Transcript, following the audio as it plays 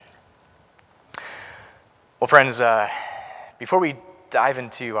Well, friends, before we dive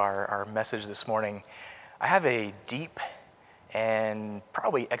into our message this morning, I have a deep and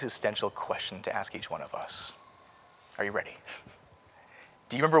probably existential question to ask each one of us. Are you ready?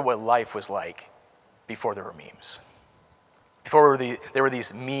 Do you remember what life was like before there were memes? Before there were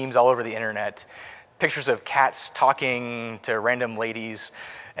these memes all over the internet, pictures of cats talking to random ladies,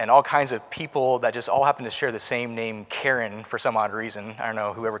 and all kinds of people that just all happen to share the same name, Karen, for some odd reason. I don't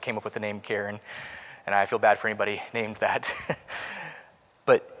know, whoever came up with the name Karen, and I feel bad for anybody named that.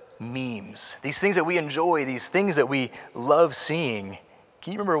 But memes, these things that we enjoy, these things that we love seeing,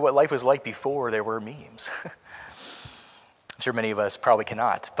 can you remember what life was like before there were memes? I'm sure many of us probably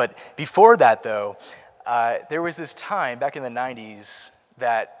cannot. But before that, though, there was this time back in the 90s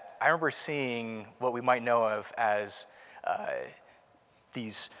that I remember seeing what we might know of as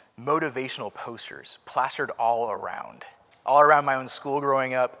these motivational posters plastered all around my own school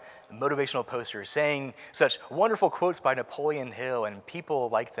growing up, motivational posters saying such wonderful quotes by Napoleon Hill and people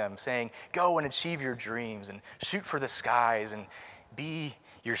like them saying, go and achieve your dreams and shoot for the skies and be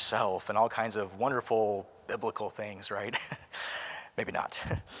yourself and all kinds of wonderful biblical things, right? Maybe not.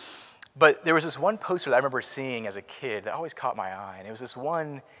 But there was this one poster that I remember seeing as a kid that always caught my eye, and it was this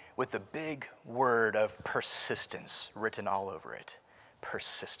one with the big word of persistence written all over it.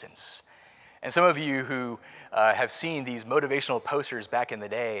 Persistence. And some of you who have seen these motivational posters back in the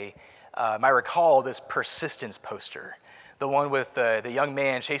day might recall this persistence poster, the one with the young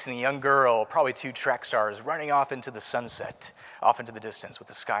man chasing the young girl, probably two track stars, running off into the sunset, off into the distance with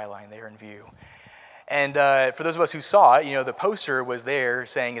the skyline there in view. And for those of us who saw it, the poster was there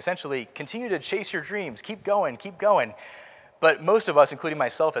saying essentially, continue to chase your dreams, keep going, keep going. But most of us, including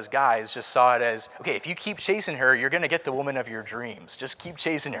myself as guys, just saw it as, okay, if you keep chasing her, you're going to get the woman of your dreams. Just keep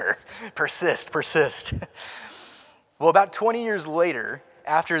chasing her. Persist, persist. Well, about 20 years later,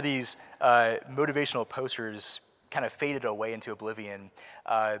 after these motivational posters kind of faded away into oblivion,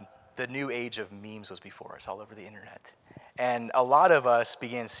 the new age of memes was before us all over the internet. And a lot of us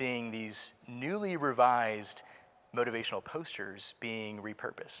began seeing these newly revised motivational posters being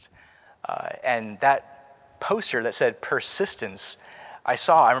repurposed. And that poster that said persistence, I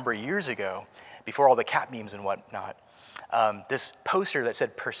remember years ago, before all the cat memes and whatnot, this poster that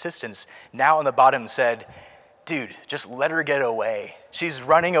said persistence, now on the bottom said, dude, just let her get away. She's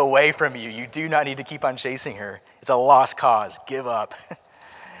running away from you. You do not need to keep on chasing her. It's a lost cause. Give up.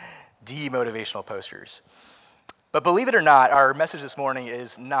 Demotivational posters. But believe it or not, our message this morning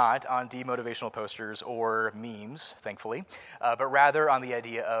is not on demotivational posters or memes, thankfully, but rather on the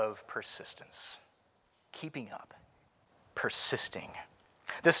idea of persistence. Keeping up, persisting.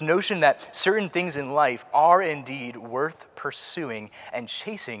 This notion that certain things in life are indeed worth pursuing and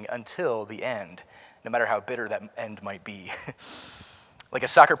chasing until the end, no matter how bitter that end might be. Like a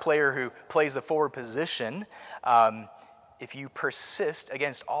soccer player who plays the forward position, if you persist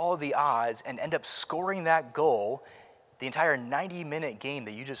against all the odds and end up scoring that goal, the entire 90-minute game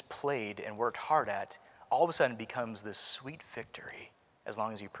that you just played and worked hard at, all of a sudden becomes this sweet victory as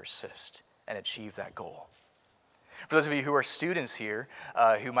long as you persist and achieve that goal. For those of you who are students here,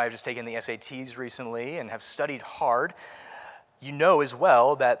 who might have just taken the SATs recently and have studied hard, you know as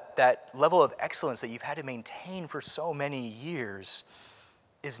well that that level of excellence that you've had to maintain for so many years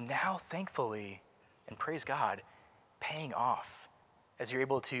is now thankfully, and praise God, paying off as you're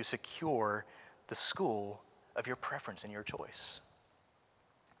able to secure the school of your preference and your choice.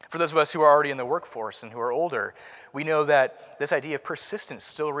 For those of us who are already in the workforce and who are older, we know that this idea of persistence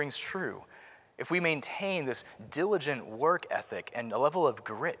still rings true. If we maintain this diligent work ethic and a level of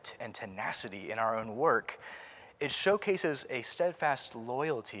grit and tenacity in our own work, it showcases a steadfast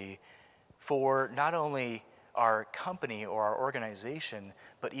loyalty for not only our company or our organization,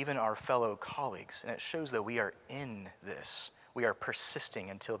 but even our fellow colleagues. And it shows that we are in this. We are persisting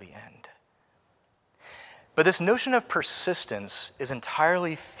until the end. But this notion of persistence is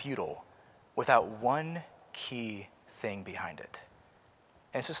entirely futile without one key thing behind it.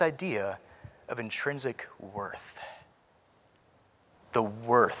 And it's this idea of intrinsic worth. The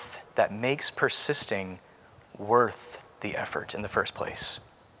worth that makes persisting worth the effort in the first place.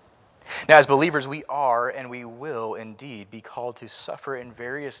 Now, as believers, we are and we will indeed be called to suffer in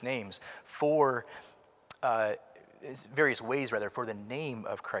various ways for the name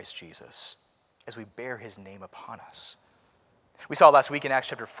of Christ Jesus, as we bear his name upon us. We saw last week in Acts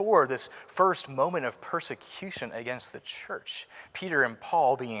chapter 4 this first moment of persecution against the church. Peter and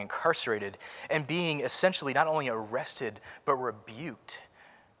Paul being incarcerated and being essentially not only arrested, but rebuked,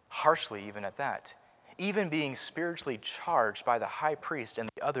 harshly even at that. Even being spiritually charged by the high priest and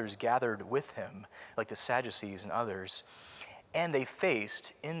the others gathered with him, like the Sadducees and others. And they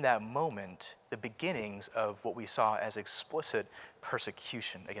faced, in that moment, the beginnings of what we saw as explicit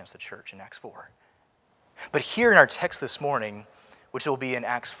persecution against the church in Acts 4. But here in our text this morning, which will be in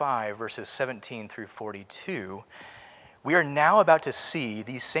Acts 5, verses 17 through 42, we are now about to see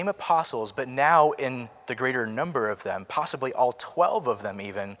these same apostles, but now in the greater number of them, possibly all 12 of them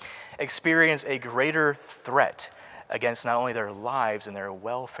even, experience a greater threat against not only their lives and their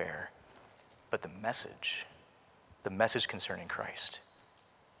welfare, but the message concerning Christ.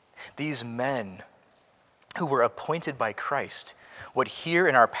 These men who were appointed by Christ would here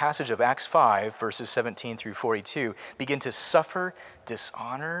in our passage of Acts 5, verses 17 through 42, begin to suffer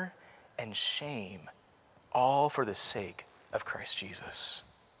dishonor and shame, all for the sake of Christ Jesus.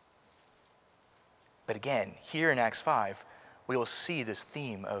 But again, here in Acts 5, we will see this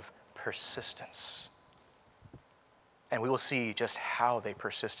theme of persistence. And we will see just how they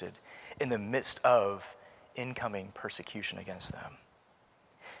persisted in the midst of incoming persecution against them.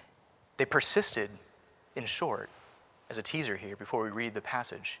 They persisted, in short, as a teaser here before we read the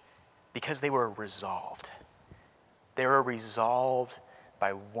passage, because they were resolved. They were resolved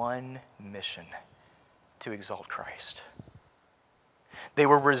by one mission: to exalt Christ. They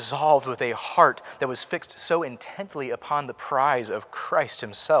were resolved with a heart that was fixed so intently upon the prize of Christ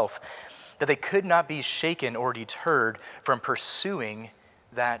himself that they could not be shaken or deterred from pursuing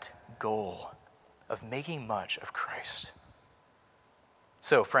that goal of making much of Christ.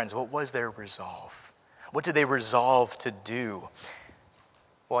 So, friends, what was their resolve? What did they resolve to do?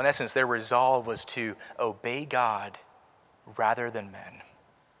 Well, in essence, their resolve was to obey God rather than men.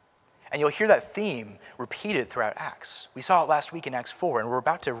 And you'll hear that theme repeated throughout Acts. We saw it last week in Acts 4, and we're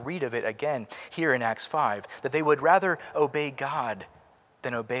about to read of it again here in Acts 5, that they would rather obey God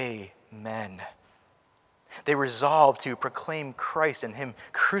than obey men. They resolved to proclaim Christ and him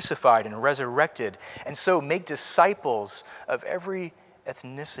crucified and resurrected, and so make disciples of every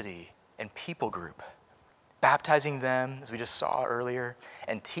ethnicity and people group, baptizing them, as we just saw earlier,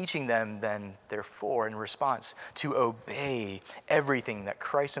 and teaching them then, therefore, in response, to obey everything that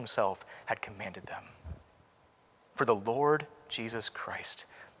Christ himself had commanded them. For the Lord Jesus Christ,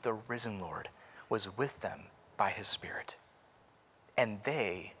 the risen Lord, was with them by his Spirit. And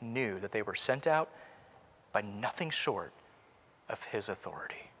they knew that they were sent out by nothing short of his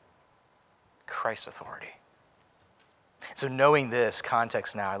authority, Christ's authority. So knowing this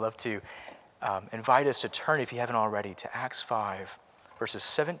context now, I'd love to invite us to turn, if you haven't already, to Acts 5, verses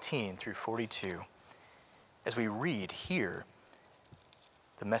 17 through 42, as we read here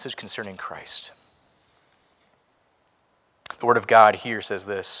the message concerning Christ. The word of God here says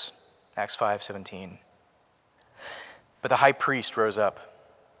this, Acts 5:17. But the high priest rose up,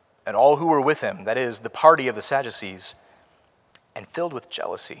 and all who were with him, that is, the party of the Sadducees, and filled with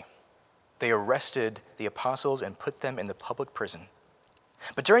jealousy, they arrested the apostles and put them in the public prison.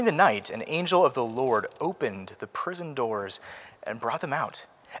 But during the night, an angel of the Lord opened the prison doors and brought them out,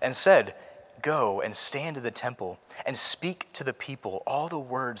 and said, "Go and stand in the temple, and speak to the people all the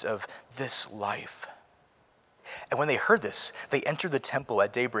words of this life." And when they heard this, they entered the temple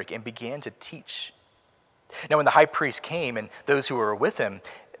at daybreak and began to teach. Now when the high priest came, and those who were with him,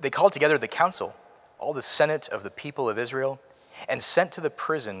 they called together the council, all the senate of the people of Israel, and sent to the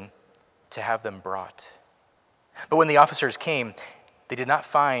prison to have them brought. But when the officers came, they did not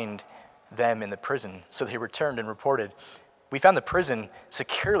find them in the prison, so they returned and reported, "We found the prison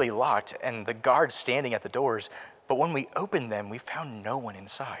securely locked and the guards standing at the doors, but when we opened them, we found no one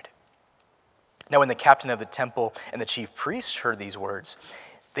inside." Now when the captain of the temple and the chief priests heard these words,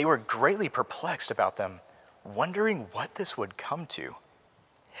 they were greatly perplexed about them, wondering what this would come to.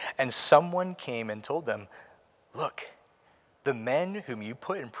 And someone came and told them, "Look, the men whom you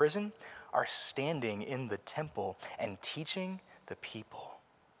put in prison are standing in the temple and teaching the people."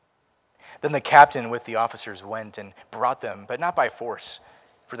 Then the captain with the officers went and brought them, but not by force,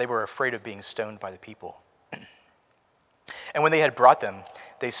 for they were afraid of being stoned by the people. And when they had brought them,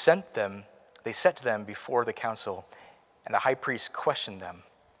 they set them before the council, and the high priest questioned them,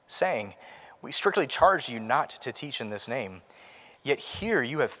 saying, "We strictly charged you not to teach in this name. Yet here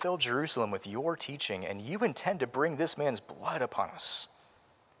you have filled Jerusalem with your teaching, and you intend to bring this man's blood upon us."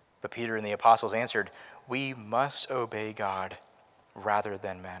 But Peter and the apostles answered, "We must obey God rather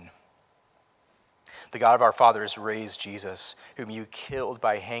than men. The God of our fathers raised Jesus, whom you killed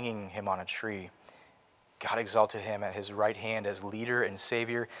by hanging him on a tree. God exalted him at his right hand as leader and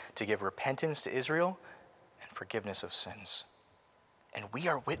savior to give repentance to Israel and forgiveness of sins. And we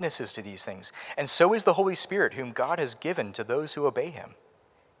are witnesses to these things, and so is the Holy Spirit, whom God has given to those who obey him."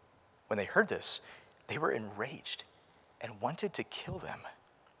 When they heard this, they were enraged and wanted to kill them.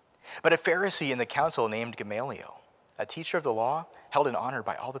 But a Pharisee in the council named Gamaliel, a teacher of the law, held in honor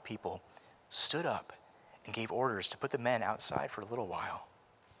by all the people, stood up and gave orders to put the men outside for a little while.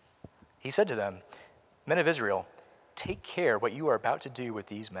 He said to them, "Men of Israel, take care what you are about to do with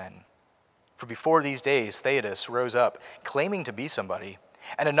these men. For before these days Theudas rose up, claiming to be somebody,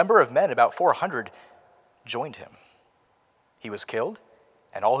 and a number of men, about 400, joined him. He was killed,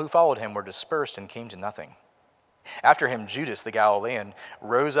 and all who followed him were dispersed and came to nothing. After him, Judas the Galilean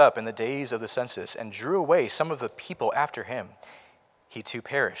rose up in the days of the census and drew away some of the people after him. He too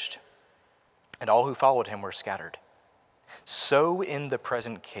perished, and all who followed him were scattered. So in the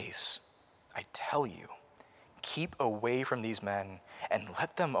present case, I tell you, keep away from these men and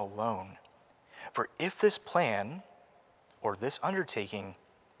let them alone. For if this plan or this undertaking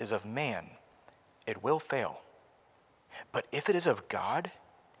is of man, it will fail. But if it is of God,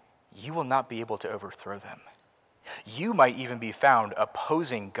 you will not be able to overthrow them. You might even be found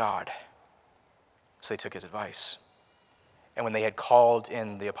opposing God." So they took his advice. And when they had called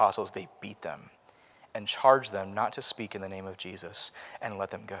in the apostles, they beat them and charged them not to speak in the name of Jesus and let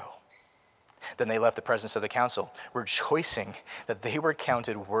them go. Then they left the presence of the council, rejoicing that they were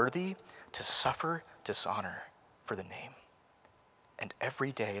counted worthy to suffer dishonor for the name. And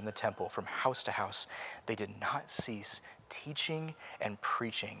every day in the temple, from house to house, they did not cease teaching and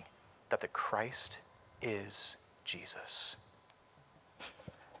preaching that the Christ is Jesus.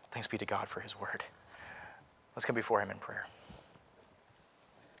 Thanks be to God for his word. Let's come before him in prayer.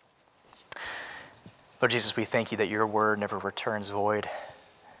 Lord Jesus, we thank you that your word never returns void,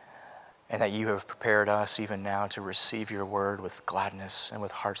 and that you have prepared us even now to receive your word with gladness and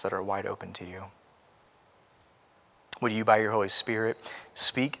with hearts that are wide open to you. Would you, by your Holy Spirit,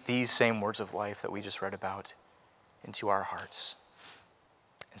 speak these same words of life that we just read about into our hearts,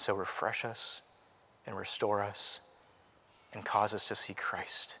 and so refresh us and restore us and cause us to see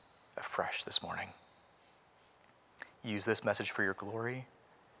Christ afresh this morning. Use this message for your glory,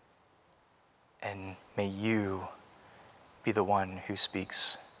 and may you be the one who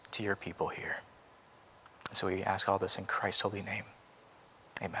speaks to your people here. And so we ask all this in Christ's holy name.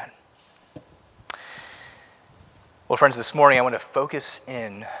 Amen. Well, friends, this morning I want to focus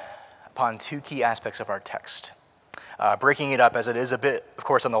in upon two key aspects of our text. Breaking it up, as it is a bit, of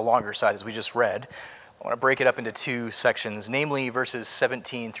course, on the longer side, as we just read, I want to break it up into two sections, namely verses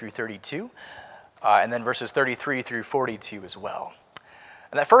 17 through 32, and then verses 33 through 42 as well.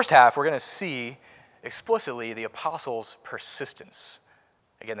 In that first half, we're going to see explicitly the apostles' persistence.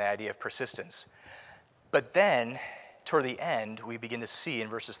 Again, the idea of persistence. But then, toward the end, we begin to see in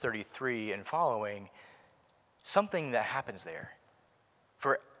verses 33 and following something that happens there.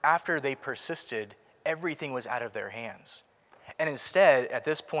 For after they persisted, everything was out of their hands. And instead, at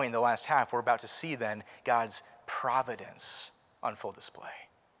this point in the last half, we're about to see then God's providence on full display.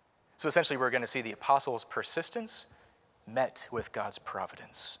 So essentially, we're going to see the apostles' persistence met with God's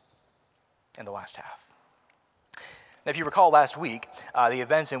providence in the last half. Now, if you recall last week, the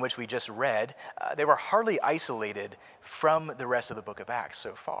events in which we just read, they were hardly isolated from the rest of the book of Acts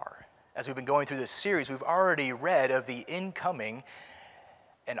so far. As we've been going through this series, we've already read of the incoming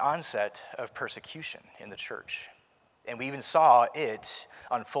and onset of persecution in the church. And we even saw it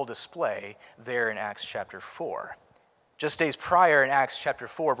on full display there in Acts chapter 4. Just days prior in Acts chapter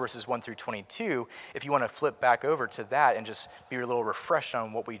 4, verses 1 through 22, if you want to flip back over to that and just be a little refreshed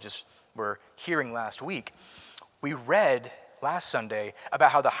on what we just were hearing last week, we read last Sunday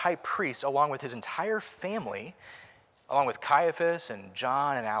about how the high priest, along with his entire family, along with Caiaphas and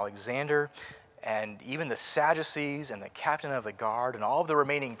John and Alexander, and even the Sadducees and the captain of the guard and all of the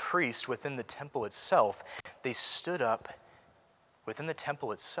remaining priests within the temple itself, they stood up within the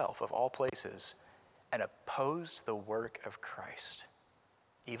temple itself, of all places, and opposed the work of Christ,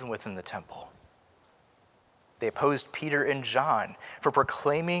 even within the temple. They opposed Peter and John for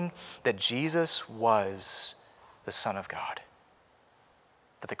proclaiming that Jesus was the Son of God,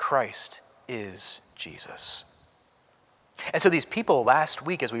 that the Christ is Jesus. And so these people last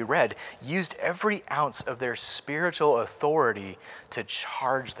week, as we read, used every ounce of their spiritual authority to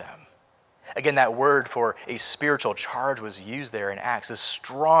charge them. Again, that word for a spiritual charge was used there in Acts, this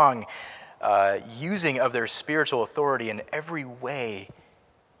strong using of their spiritual authority in every way.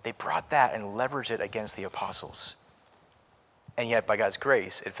 They brought that and leveraged it against the apostles. And yet, by God's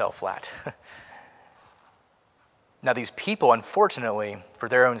grace, it fell flat. Now, these people, unfortunately, for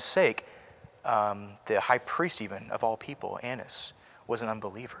their own sake, the high priest even, of all people, Annas, was an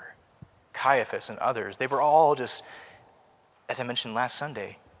unbeliever. Caiaphas and others, they were all just, as I mentioned last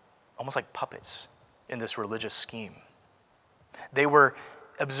Sunday, almost like puppets in this religious scheme. They were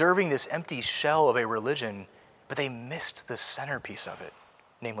observing this empty shell of a religion, but they missed the centerpiece of it,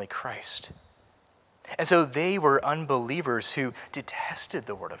 namely Christ. And so they were unbelievers who detested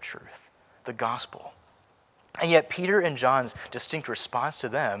the word of truth, the gospel. And yet Peter and John's distinct response to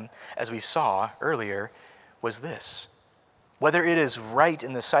them, as we saw earlier, was this: whether it is right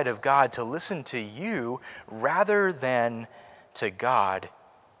in the sight of God to listen to you rather than to God,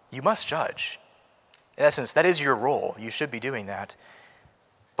 you must judge. In essence, that is your role. You should be doing that.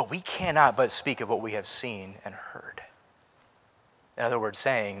 But we cannot but speak of what we have seen and heard. In other words,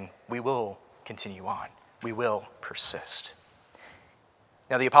 saying, we will continue on. We will persist.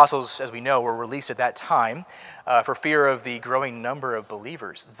 Now, the apostles, as we know, were released at that time for fear of the growing number of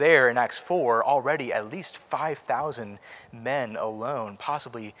believers. There in Acts 4, already at least 5,000 men alone,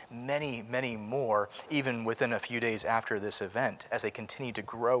 possibly many, many more, even within a few days after this event, as they continued to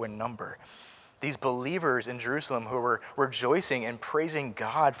grow in number. These believers in Jerusalem who were rejoicing and praising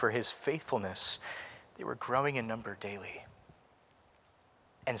God for his faithfulness, they were growing in number daily.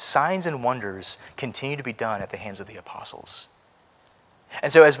 And signs and wonders continue to be done at the hands of the apostles.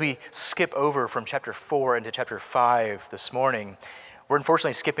 And so as we skip over from chapter 4 into chapter 5 this morning, we're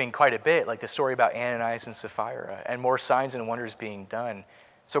unfortunately skipping quite a bit, like the story about Ananias and Sapphira, and more signs and wonders being done.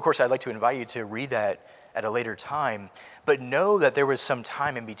 So of course I'd like to invite you to read that at a later time, but know that there was some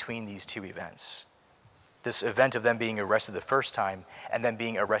time in between these two events. This event of them being arrested the first time and then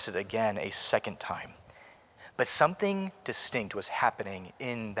being arrested again a second time. But something distinct was happening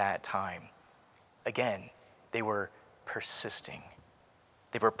in that time. Again, they were persisting.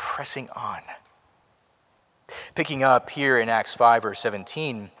 They were pressing on. Picking up here in Acts 5, verse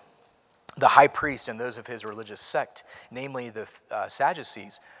 17, the high priest and those of his religious sect, namely the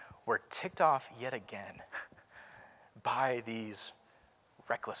Sadducees, were ticked off yet again by these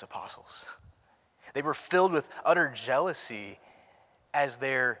reckless apostles. They were filled with utter jealousy as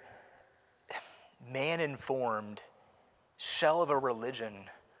their man-informed shell of a religion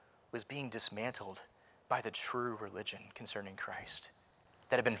was being dismantled by the true religion concerning Christ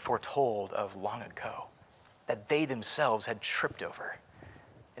that had been foretold of long ago, that they themselves had tripped over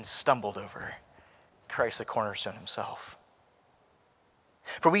and stumbled over, Christ the cornerstone himself.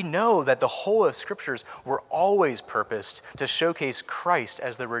 For we know that the whole of Scriptures were always purposed to showcase Christ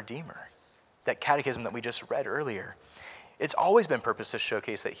as the Redeemer. That catechism that we just read earlier, it's always been purposed to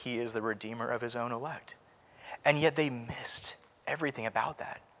showcase that he is the Redeemer of his own elect. And yet they missed everything about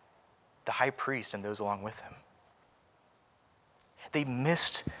that, the high priest and those along with him. They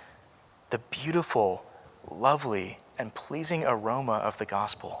missed the beautiful, lovely, and pleasing aroma of the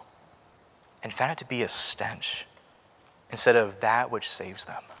gospel and found it to be a stench instead of that which saves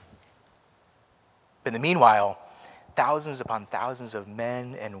them. But in the meanwhile, thousands upon thousands of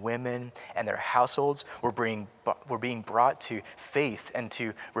men and women and their households were being brought to faith and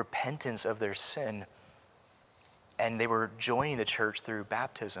to repentance of their sin. And they were joining the church through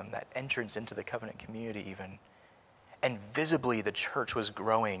baptism, that entrance into the covenant community even. And visibly the church was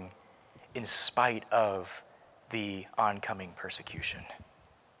growing in spite of the oncoming persecution.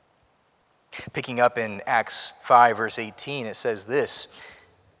 Picking up in Acts 5, verse 18, it says this: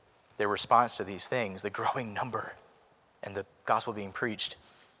 their response to these things, the growing number and the gospel being preached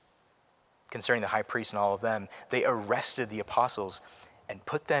concerning the high priest and all of them, they arrested the apostles and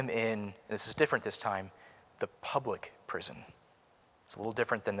put them in, this is different this time, the public prison. It's a little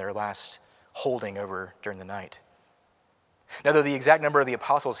different than their last holding over during the night. Now, though the exact number of the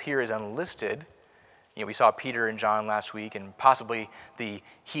apostles here is unlisted, we saw Peter and John last week, and possibly the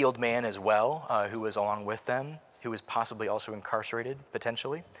healed man as well, who was along with them, who was possibly also incarcerated,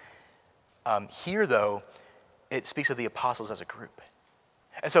 potentially. Here, though, it speaks of the apostles as a group.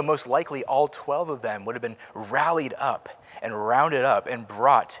 And so most likely all 12 of them would have been rallied up and rounded up and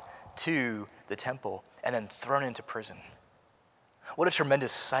brought to the temple and then thrown into prison. What a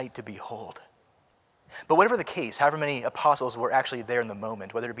tremendous sight to behold. But whatever the case, however many apostles were actually there in the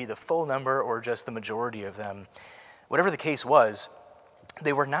moment, whether it be the full number or just the majority of them, whatever the case was,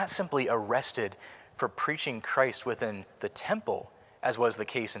 they were not simply arrested for preaching Christ within the temple, as was the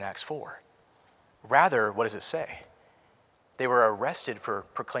case in Acts 4. Rather, what does it say? They were arrested for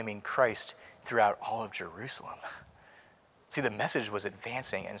proclaiming Christ throughout all of Jerusalem. See, the message was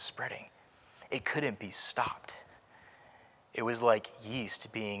advancing and spreading. It couldn't be stopped. It was like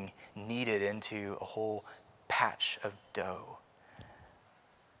yeast being kneaded into a whole patch of dough.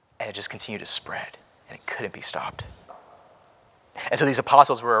 And it just continued to spread, and it couldn't be stopped. And so these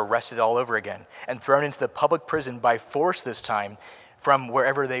apostles were arrested all over again and thrown into the public prison by force this time from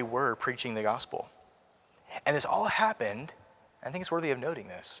wherever they were preaching the gospel. And this all happened, I think it's worthy of noting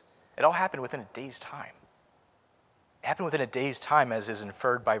this, it all happened within a day's time. It happened within a day's time, as is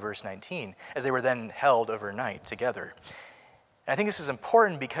inferred by verse 19, as they were then held overnight together. And I think this is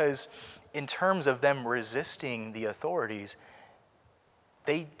important because in terms of them resisting the authorities,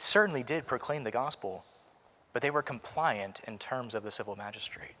 they certainly did proclaim the gospel, but they were compliant in terms of the civil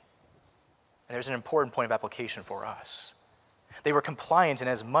magistrate. And there's an important point of application for us. They were compliant in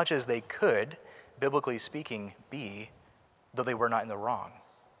as much as they could, biblically speaking, be, though they were not in the wrong.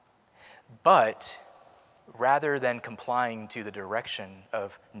 But rather than complying to the direction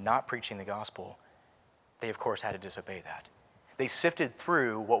of not preaching the gospel, they of course had to disobey that. They sifted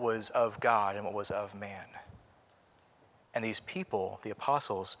through what was of God and what was of man. And these people, the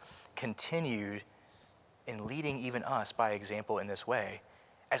apostles, continued in leading even us by example in this way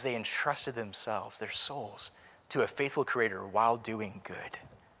as they entrusted themselves, their souls, to a faithful Creator while doing good.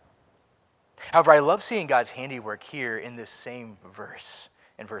 However, I love seeing God's handiwork here in this same verse,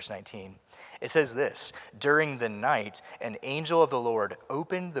 in verse 19. It says this, "During the night, an angel of the Lord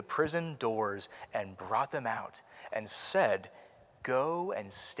opened the prison doors and brought them out and said, 'Go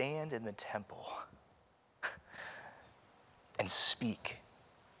and stand in the temple and speak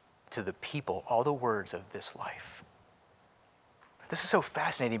to the people all the words of this life.'" This is so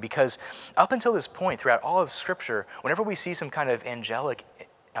fascinating because up until this point, throughout all of Scripture, whenever we see some kind of angelic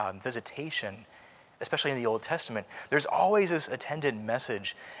visitation, especially in the Old Testament, there's always this attendant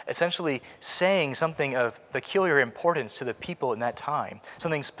message, essentially saying something of peculiar importance to the people in that time,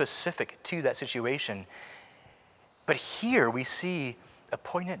 something specific to that situation. But here we see a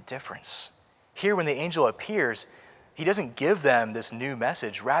poignant difference. Here, when the angel appears, he doesn't give them this new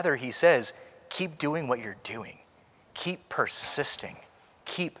message. Rather, he says, keep doing what you're doing. Keep persisting.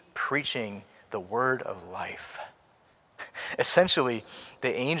 Keep preaching the word of life. Essentially,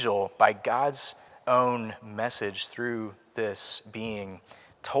 the angel, by God's own message through this being,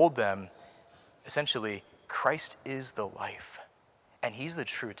 told them, essentially, Christ is the life, and he's the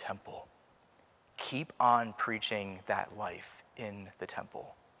true temple. Keep on preaching that life in the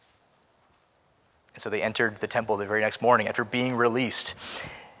temple. And so they entered the temple the very next morning after being released,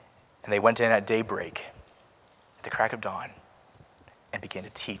 and they went in at daybreak, at the crack of dawn, and began to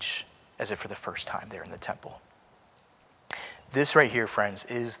teach as if for the first time there in the temple. This right here, friends,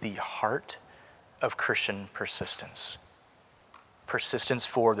 is the heart of Christian persistence. Persistence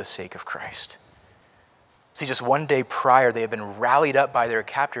for the sake of Christ. See, just one day prior, they had been rallied up by their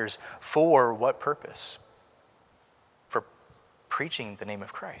captors for what purpose? For preaching the name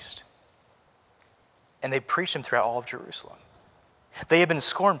of Christ. And they preached him throughout all of Jerusalem. They had been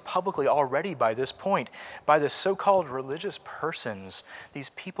scorned publicly already by this point by the so-called religious persons, these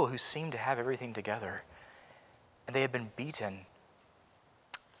people who seemed to have everything together. And they had been beaten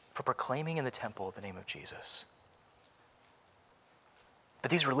for proclaiming in the temple the name of Jesus.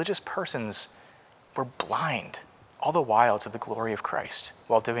 But these religious persons were blind all the while to the glory of Christ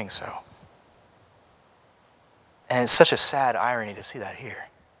while doing so. And it's such a sad irony to see that here.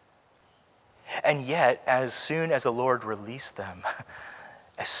 And yet, as soon as the Lord released them,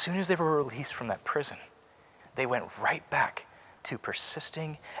 as soon as they were released from that prison, they went right back to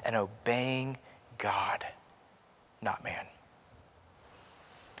persisting and obeying God, not man.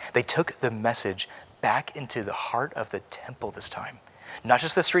 They took the message back into the heart of the temple this time. Not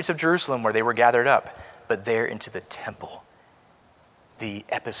just the streets of Jerusalem where they were gathered up, but there into the temple, the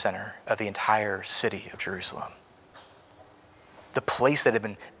epicenter of the entire city of Jerusalem. The place that had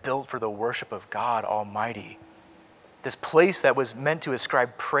been built for the worship of God Almighty. This place that was meant to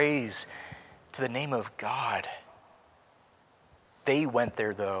ascribe praise to the name of God. They went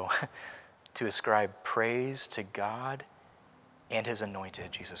there, though, to ascribe praise to God and his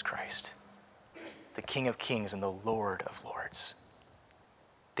anointed, Jesus Christ, the King of Kings and the Lord of Lords.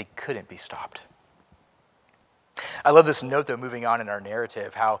 They couldn't be stopped. I love this note, though, moving on in our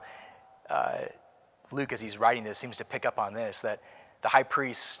narrative, how Luke, as he's writing this, seems to pick up on this, that the high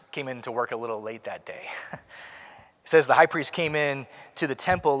priest came in to work a little late that day. It says the high priest came in to the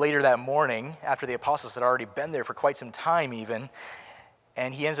temple later that morning, after the apostles had already been there for quite some time even,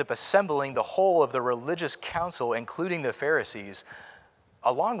 and he ends up assembling the whole of the religious council, including the Pharisees,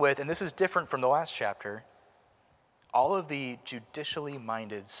 along with, and this is different from the last chapter, all of the judicially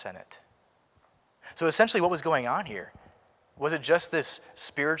minded Senate. So essentially what was going on here? Was it just this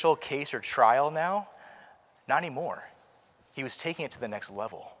spiritual case or trial now? Not anymore. He was taking it to the next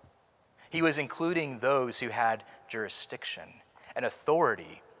level. He was including those who had jurisdiction and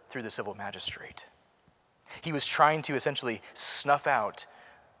authority through the civil magistrate. He was trying to essentially snuff out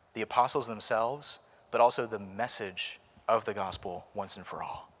the apostles themselves, but also the message of the gospel once and for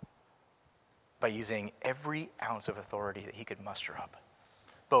all, by using every ounce of authority that he could muster up,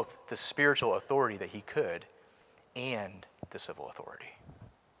 both the spiritual authority that he could and the civil authority.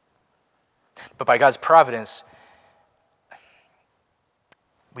 But by God's providence,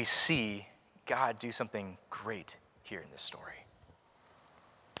 we see God do something great here in this story.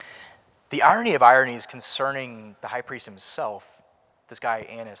 The irony of ironies concerning the high priest himself, this guy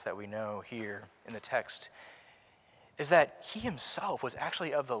Annas that we know here in the text, is that he himself was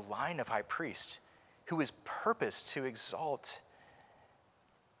actually of the line of high priest who was purposed to exalt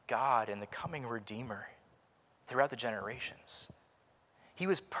God and the coming Redeemer throughout the generations. He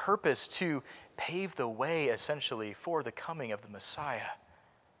was purposed to pave the way, essentially, for the coming of the Messiah,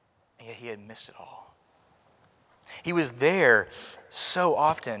 and yet he had missed it all. He was there so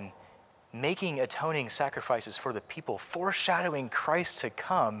often making atoning sacrifices for the people, foreshadowing Christ to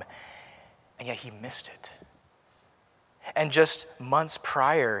come, and yet he missed it. And just months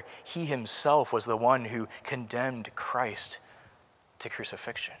prior, he himself was the one who condemned Christ to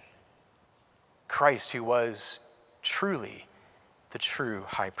crucifixion. Christ, who was truly the true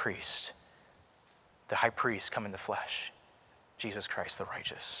high priest. The high priest come in the flesh, Jesus Christ the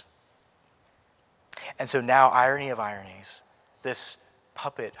righteous. And so now, irony of ironies, this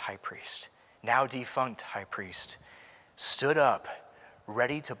puppet high priest, now defunct high priest, stood up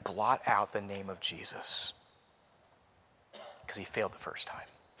ready to blot out the name of Jesus because he failed the first time.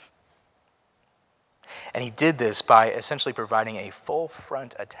 And he did this by essentially providing a full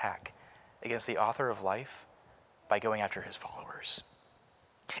front attack against the author of life by going after his followers.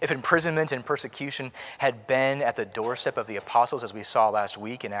 If imprisonment and persecution had been at the doorstep of the apostles, as we saw last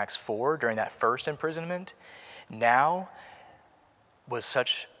week in Acts 4 during that first imprisonment, now was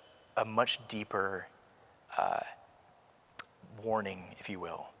such a much deeper warning, if you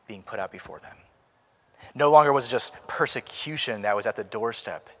will, being put out before them. No longer was it just persecution that was at the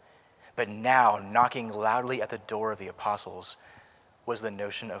doorstep, but now, knocking loudly at the door of the apostles, was the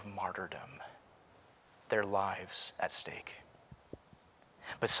notion of martyrdom, their lives at stake.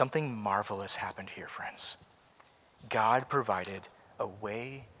 But something marvelous happened here, friends. God provided a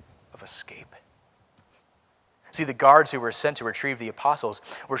way of escape. See, the guards who were sent to retrieve the apostles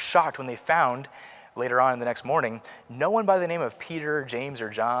were shocked when they found, later on in the next morning, no one by the name of Peter, James, or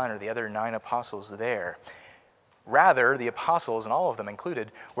John, or the other 9 apostles there. Rather, the apostles, and all of them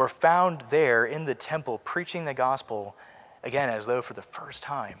included, were found there in the temple preaching the gospel, again, as though for the first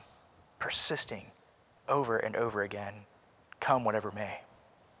time, persisting over and over again, come whatever may.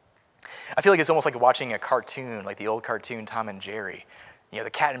 I feel like it's almost like watching a cartoon, like the old cartoon Tom and Jerry. You know,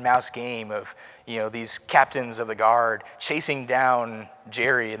 the cat and mouse game of, these captains of the guard chasing down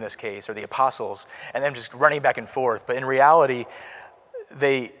Jerry in this case, or the apostles, and them just running back and forth. But in reality,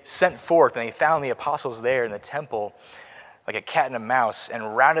 they sent forth and they found the apostles there in the temple like a cat and a mouse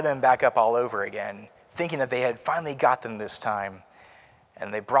and rounded them back up all over again, thinking that they had finally got them this time.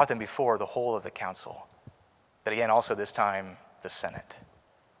 And they brought them before the whole of the council. But again, also this time, the Senate,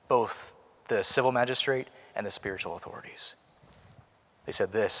 both the civil magistrate and the spiritual authorities. They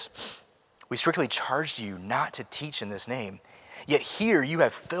said this: "We strictly charged you not to teach in this name, yet here you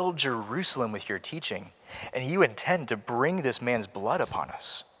have filled Jerusalem with your teaching, and you intend to bring this man's blood upon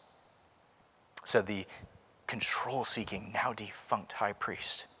us," said the control-seeking, now defunct high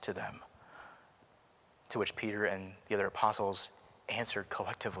priest to them. To which Peter and the other apostles answered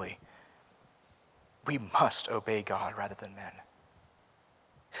collectively, "We must obey God rather than men."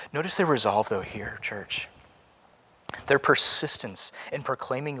 Notice their resolve, though, here, church. Their persistence in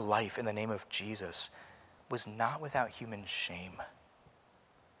proclaiming life in the name of Jesus was not without human shame.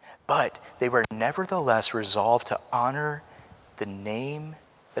 But they were nevertheless resolved to honor the name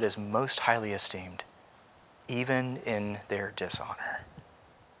that is most highly esteemed, even in their dishonor.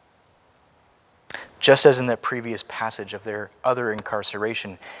 Just as in the previous passage of their other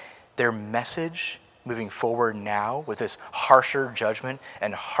incarceration, their message moving forward now with this harsher judgment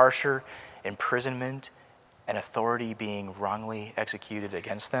and harsher imprisonment and authority being wrongly executed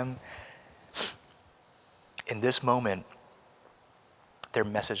against them, in this moment, their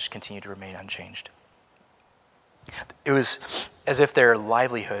message continued to remain unchanged. It was as if their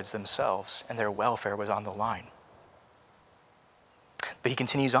livelihoods themselves and their welfare was on the line. But he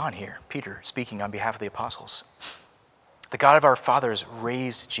continues on here, Peter speaking on behalf of the apostles. "The God of our fathers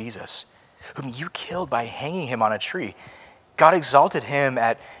raised Jesus, whom you killed by hanging him on a tree. God exalted him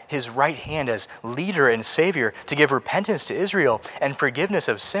at his right hand as leader and savior to give repentance to Israel and forgiveness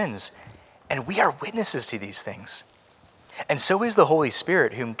of sins. And we are witnesses to these things. And so is the Holy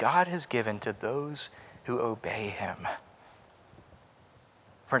Spirit, whom God has given to those who obey him."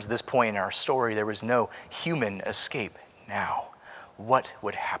 Friends, at this point in our story, there was no human escape now. What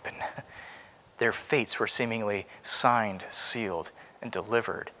would happen? Their fates were seemingly signed, sealed, and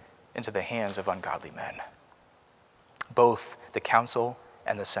delivered into the hands of ungodly men. Both the council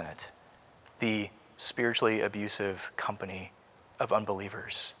and the Senate, the spiritually abusive company of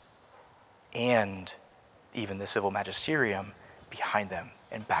unbelievers and even the civil magisterium behind them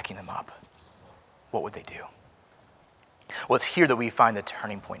and backing them up, what would they do? Well, it's here that we find the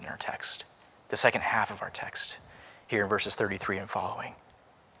turning point in our text, the second half of our text, here in verses 33 and following.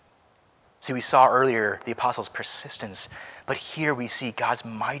 See, we saw earlier the apostles' persistence, but here we see God's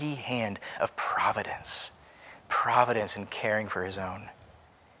mighty hand of providence in caring for his own.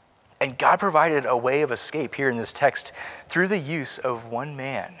 And God provided a way of escape here in this text through the use of one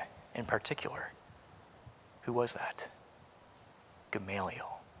man in particular. Who was that?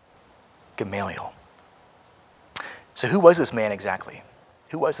 Gamaliel. So who was this man exactly?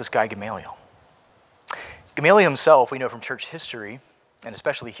 Who was this guy Gamaliel? Gamaliel himself, we know from church history, and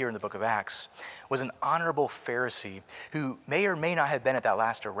especially here in the book of Acts, was an honorable Pharisee who may or may not have been at that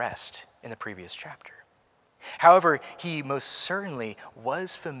last arrest in the previous chapter. However, he most certainly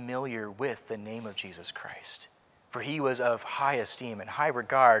was familiar with the name of Jesus Christ, for he was of high esteem and high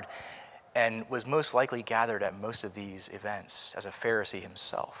regard and was most likely gathered at most of these events as a Pharisee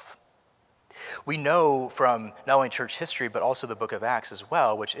himself. We know from not only church history, but also the book of Acts as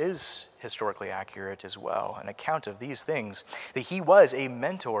well, which is historically accurate as well, an account of these things, that he was a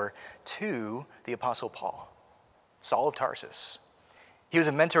mentor to the Apostle Paul, Saul of Tarsus. He was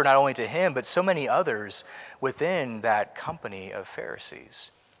a mentor not only to him, but so many others within that company of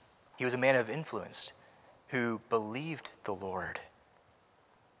Pharisees. He was a man of influence who believed the Lord.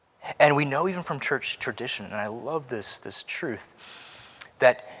 And we know even from church tradition, and I love this truth,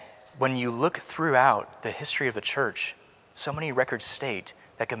 that when you look throughout the history of the church, so many records state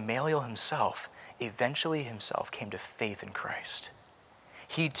that Gamaliel himself eventually came to faith in Christ.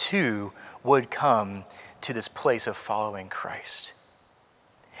 He too would come to this place of following Christ.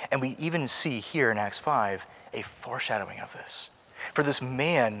 And we even see here in Acts 5 a foreshadowing of this. For this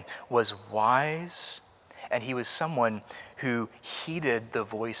man was wise, and he was someone who heeded the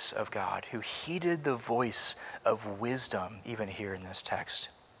voice of God, who heeded the voice of wisdom, even here in this text.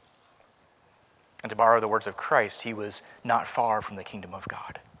 And to borrow the words of Christ, he was not far from the kingdom of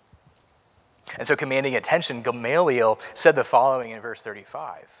God. And so, commanding attention, Gamaliel said the following in verse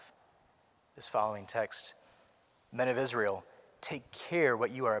 35. This following text, "Men of Israel, take care what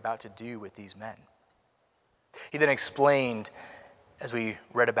you are about to do with these men." He then explained, as we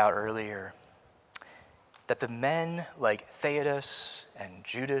read about earlier, that the men like Theudas and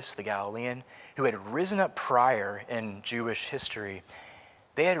Judas the Galilean, who had risen up prior in Jewish history,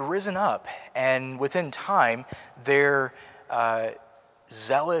 they had risen up, and within time, their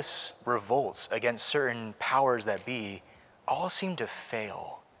zealous revolts against certain powers that be all seemed to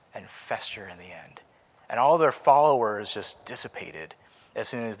fail and fester in the end. And all their followers just dissipated as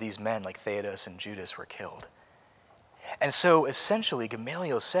soon as these men like Theudas and Judas were killed. And so essentially,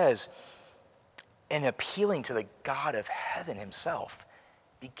 Gamaliel says, in appealing to the God of heaven himself,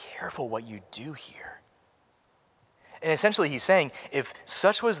 be careful what you do here. And essentially he's saying, if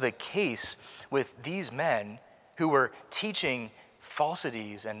such was the case with these men who were teaching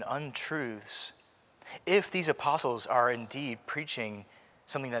falsities and untruths, if these apostles are indeed preaching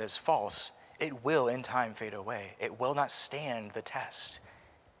something that is false, it will in time fade away. It will not stand the test.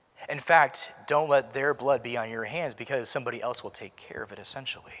 In fact, don't let their blood be on your hands, because somebody else will take care of it,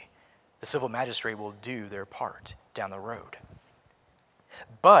 essentially. The civil magistrate will do their part down the road.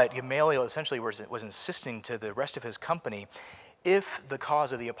 But Gamaliel essentially was insisting to the rest of his company, if the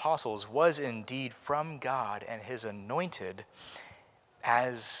cause of the apostles was indeed from God and his anointed,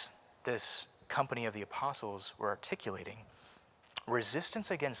 as this company of the apostles were articulating,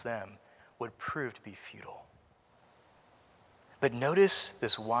 resistance against them would prove to be futile. But notice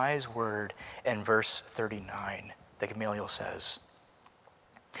this wise word in verse 39 that Gamaliel says.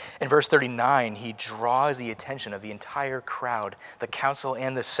 In verse 39, he draws the attention of the entire crowd, the council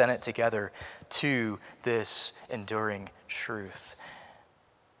and the Senate together, to this enduring truth.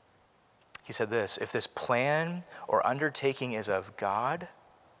 He said this, "If this plan or undertaking is of God,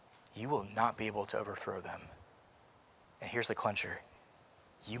 you will not be able to overthrow them." And here's the clincher.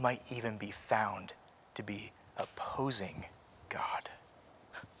 You might even be found to be opposing God.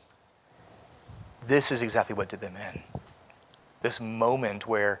 This is exactly what did them in. This moment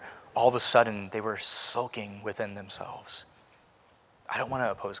where all of a sudden they were sulking within themselves. I don't want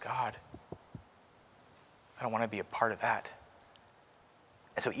to oppose God. I don't want to be a part of that.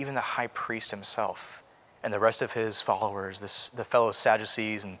 And so even the high priest himself and the rest of his followers, the fellow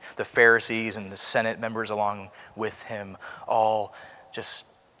Sadducees and the Pharisees and the Senate members along with him, all just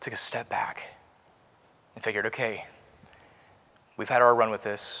took a step back and figured, okay, we've had our run with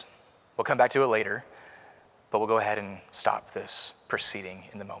this. We'll come back to it later, but we'll go ahead and stop this proceeding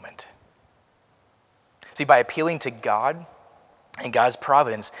in the moment. See, by appealing to God In God's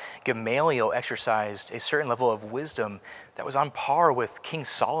providence, Gamaliel exercised a certain level of wisdom that was on par with King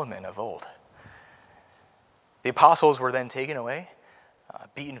Solomon of old. The apostles were then taken away,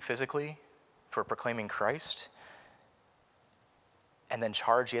 beaten physically for proclaiming Christ, and then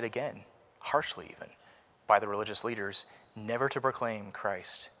charged yet again, harshly even, by the religious leaders, never to proclaim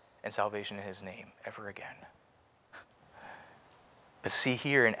Christ and salvation in his name ever again. But see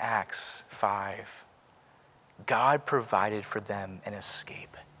here in Acts 5, God provided for them an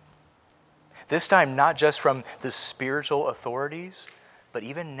escape. This time not just from the spiritual authorities, but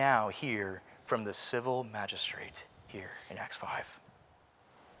even now here from the civil magistrate here in Acts 5.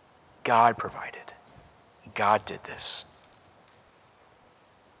 God provided. God did this.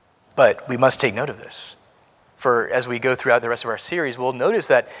 But we must take note of this. For as we go throughout the rest of our series, we'll notice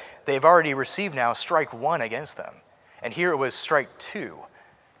that they've already received now strike one against them. And here it was strike two.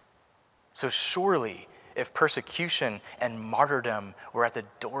 So surely, if persecution and martyrdom were at the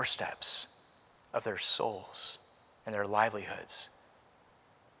doorsteps of their souls and their livelihoods,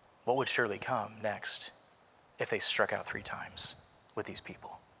 what would surely come next if they struck out 3 times with these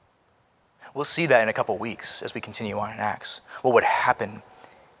people? We'll see that in a couple weeks as we continue on in Acts. What would happen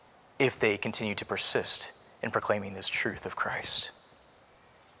if they continue to persist in proclaiming this truth of Christ?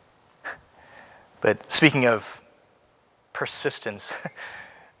 But speaking of persistence,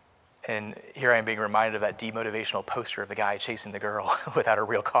 and here I am being reminded of that demotivational poster of the guy chasing the girl without a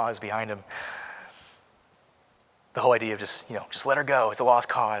real cause behind him. The whole idea of just let her go. It's a lost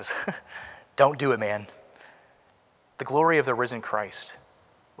cause. Don't do it, man. The glory of the risen Christ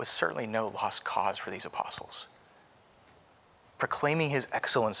was certainly no lost cause for these apostles. Proclaiming his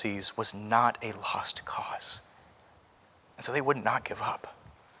excellencies was not a lost cause. And so they would not give up.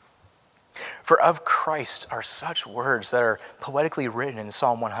 For of Christ are such words that are poetically written in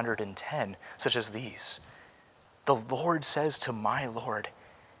Psalm 110, such as these. The Lord says to my Lord,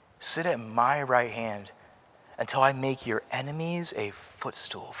 sit at my right hand until I make your enemies a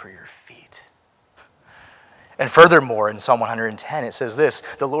footstool for your feet. And furthermore, in Psalm 110, it says this,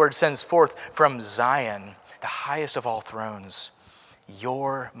 the Lord sends forth from Zion, the highest of all thrones,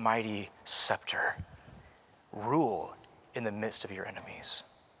 your mighty scepter. Rule in the midst of your enemies.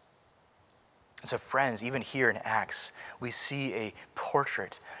 And so friends, even here in Acts, we see a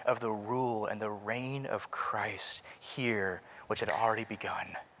portrait of the rule and the reign of Christ here, which had already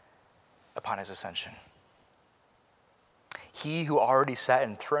begun upon his ascension. He who already sat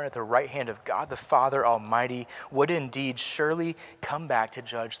enthroned at the right hand of God the Father Almighty would indeed surely come back to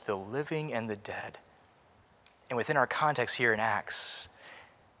judge the living and the dead. And within our context here in Acts,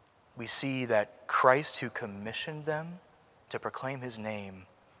 we see that Christ who commissioned them to proclaim his name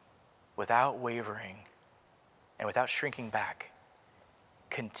without wavering and without shrinking back,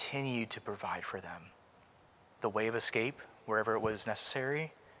 continued to provide for them the way of escape wherever it was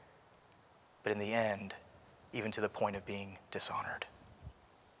necessary, but in the end, even to the point of being dishonored.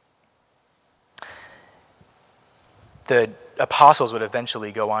 The apostles would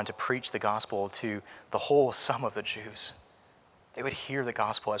eventually go on to preach the gospel to the whole sum of the Jews. They would hear the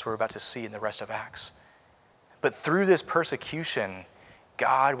gospel as we're about to see in the rest of Acts. But through this persecution,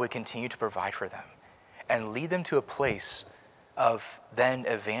 God would continue to provide for them and lead them to a place of then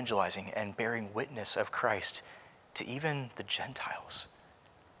evangelizing and bearing witness of Christ to even the Gentiles.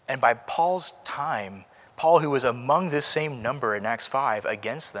 And by Paul's time, Paul, who was among this same number in Acts 5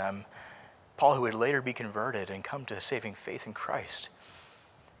 against them, Paul, who would later be converted and come to saving faith in Christ,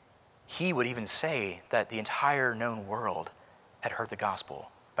 he would even say that the entire known world had heard the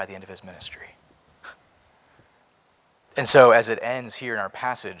gospel by the end of his ministry. And so as it ends here in our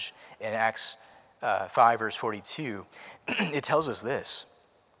passage in Acts 5, verse 42, it tells us this,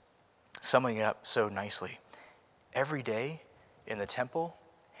 summing it up so nicely. Every day in the temple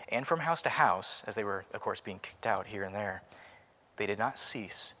and from house to house, as they were, of course, being kicked out here and there, they did not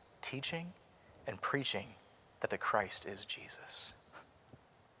cease teaching and preaching that the Christ is Jesus.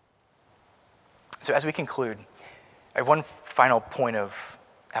 So as we conclude, I have one final point of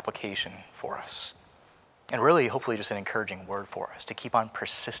application for us. And really, hopefully, just an encouraging word for us to keep on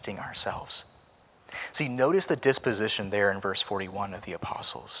persisting ourselves. See, notice the disposition there in verse 41 of the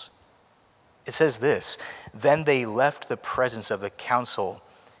apostles. It says this, then they left the presence of the council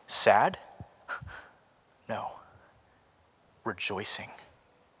sad? No. Rejoicing.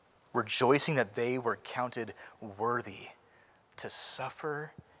 Rejoicing that they were counted worthy to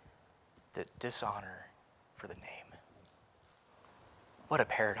suffer the dishonor for the name. What a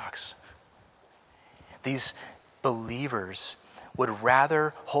paradox. These believers would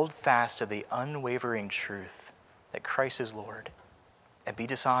rather hold fast to the unwavering truth that Christ is Lord and be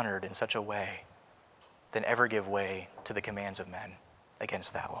dishonored in such a way than ever give way to the commands of men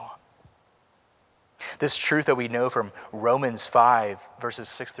against that law. This truth that we know from Romans 5, verses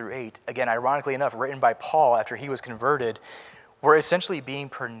 6 through 8, again, ironically enough, written by Paul after he was converted, were essentially being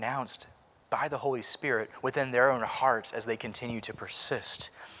pronounced by the Holy Spirit within their own hearts as they continue to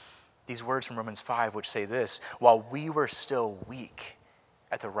persist. These words from Romans 5, which say this: while we were still weak,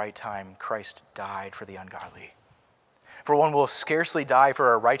 at the right time, Christ died for the ungodly. For one will scarcely die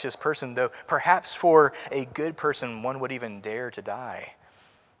for a righteous person, though perhaps for a good person one would even dare to die.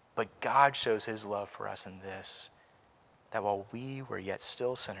 But God shows his love for us in this, that while we were yet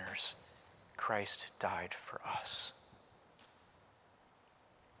still sinners, Christ died for us.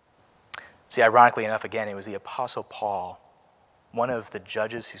 See, ironically enough, again, it was the Apostle Paul, one of the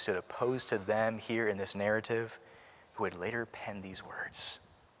judges who stood opposed to them here in this narrative, who would later pen these words.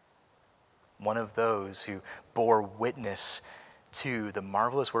 One of those who bore witness to the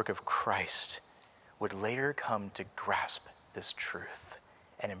marvelous work of Christ would later come to grasp this truth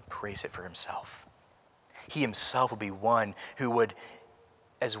and embrace it for himself. He himself would be one who would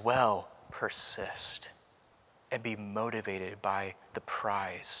as well persist and be motivated by the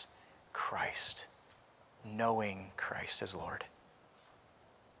prize, Christ, knowing Christ as Lord,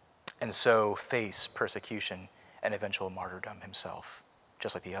 and so face persecution and eventual martyrdom himself,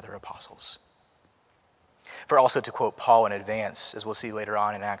 just like the other apostles. For also to quote Paul in advance, as we'll see later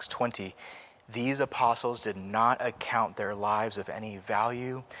on in Acts 20, these apostles did not account their lives of any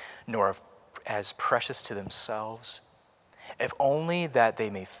value, nor as precious to themselves, if only that they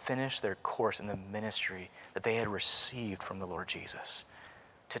may finish their course in the ministry that they had received from the Lord Jesus,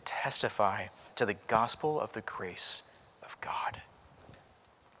 to testify to the gospel of the grace of God.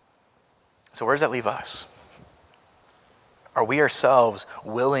 So where does that leave us? Are we ourselves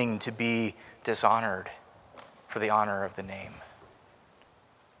willing to be dishonored for the honor of the name?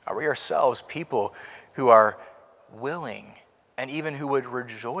 Are we ourselves people who are willing and even who would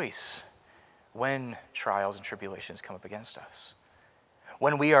rejoice when trials and tribulations come up against us?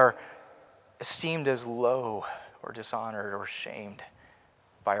 When we are esteemed as low or dishonored or shamed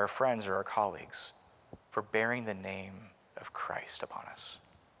by our friends or our colleagues for bearing the name of Christ upon us?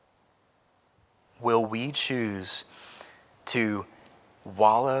 Will we choose to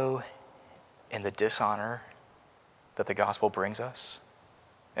wallow in the dishonor that the gospel brings us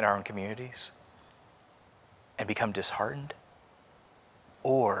in our own communities and become disheartened?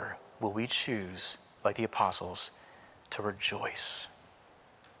 Or will we choose, like the apostles, to rejoice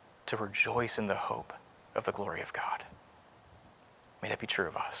in the hope of the glory of God? May that be true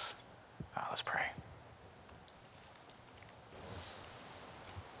of us. Let's pray.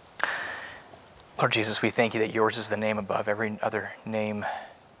 Lord Jesus, we thank you that yours is the name above every other name,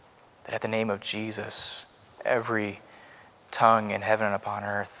 that at the name of Jesus, every tongue in heaven and upon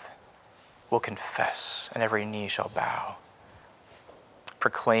earth will confess and every knee shall bow,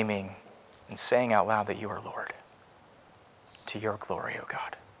 proclaiming and saying out loud that you are Lord, to your glory, O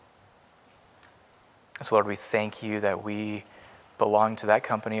God. And so, Lord, we thank you that we belong to that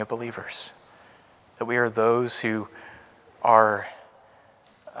company of believers, that we are those who are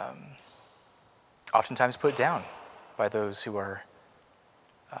oftentimes put down by those who are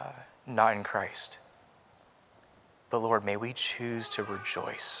not in Christ. But Lord, may we choose to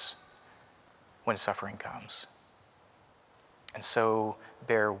rejoice when suffering comes, and so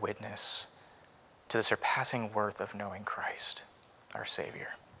bear witness to the surpassing worth of knowing Christ, our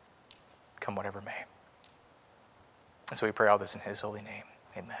Savior, come whatever may. And so we pray all this in his holy name.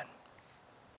 Amen.